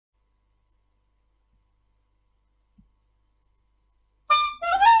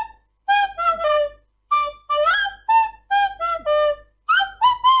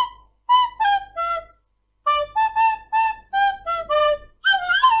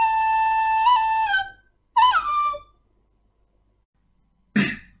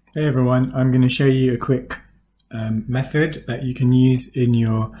Hey everyone, I'm going to show you a quick method that you can use in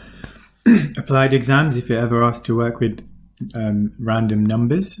your applied exams if you're ever asked to work with random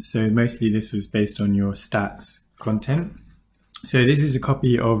numbers. So mostly this was based on your stats content. So this is a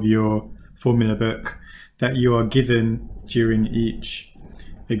copy of your formula book that you are given during each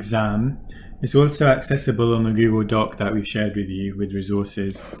exam. It's also accessible on the Google Doc that we've shared with you with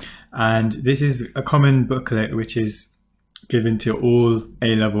resources. And this is a common booklet which is given to all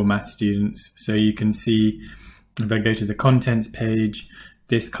A-level math students. So you can see, if I go to the contents page,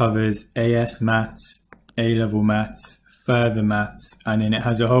 this covers AS maths, A-level maths, further maths, and then it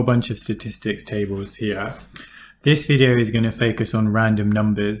has a whole bunch of statistics tables here. This video is going to focus on random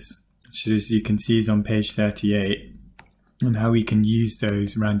numbers, which as you can see is on page 38, and how we can use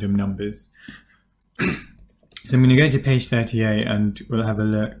those random numbers. So I'm going to go to page 38 and we'll have a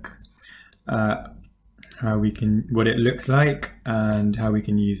look at what it looks like and how we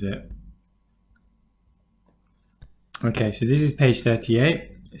can use it. Okay, so this is page 38.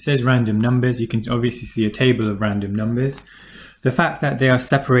 It says random numbers. You can obviously see a table of random numbers. The fact that they are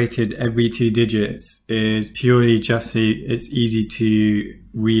separated every 2 digits is purely just so it's easy to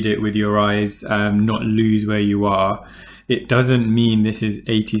read it with your eyes, not lose where you are. It doesn't mean this is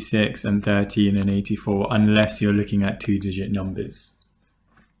 86 and 13 and 84 unless you're looking at 2-digit numbers.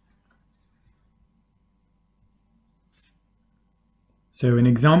 So an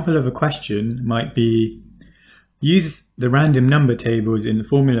example of a question might be, use the random number tables in the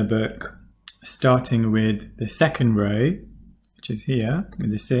formula book, starting with the second row, which is here,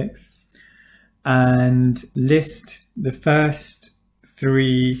 with the 6, and list the first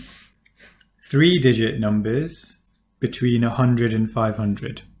three-digit numbers between 100 and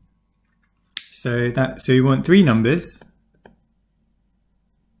 500. So you want 3 numbers.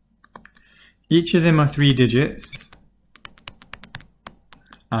 Each of them are 3 digits.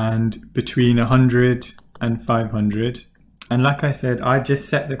 And between 100 and 500. And like I said, I just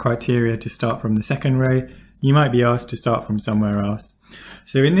set the criteria to start from the second row. You might be asked to start from somewhere else.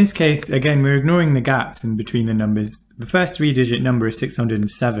 So in this case, again, we're ignoring the gaps in between the numbers. The first 3-digit number is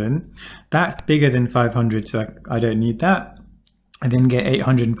 607. That's bigger than 500, so I don't need that. I then get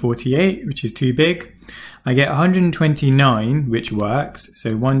 848, which is too big. I get 129, which works. So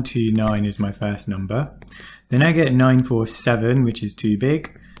 129 is my first number. Then I get 947, which is too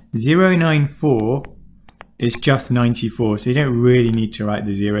big. 094 is just 94, so you don't really need to write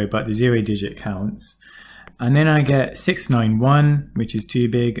the 0, but the 0 digit counts. And then I get 691, which is too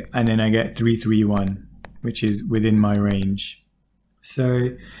big, and then I get 331, which is within my range.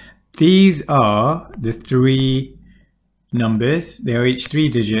 So these are the 3 numbers. They are each 3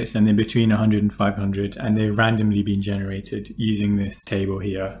 digits, and they're between 100 and 500, and they're randomly being generated using this table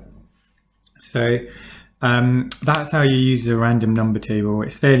here. So that's how you use the random number table.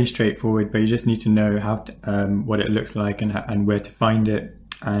 It's fairly straightforward, but you just need to know how to, what it looks like and where to find it,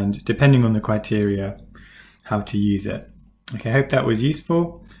 and depending on the criteria, how to use it. Okay, I hope that was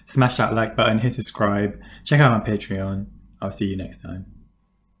useful. Smash that like button, hit subscribe, check out my Patreon. I'll see you next time.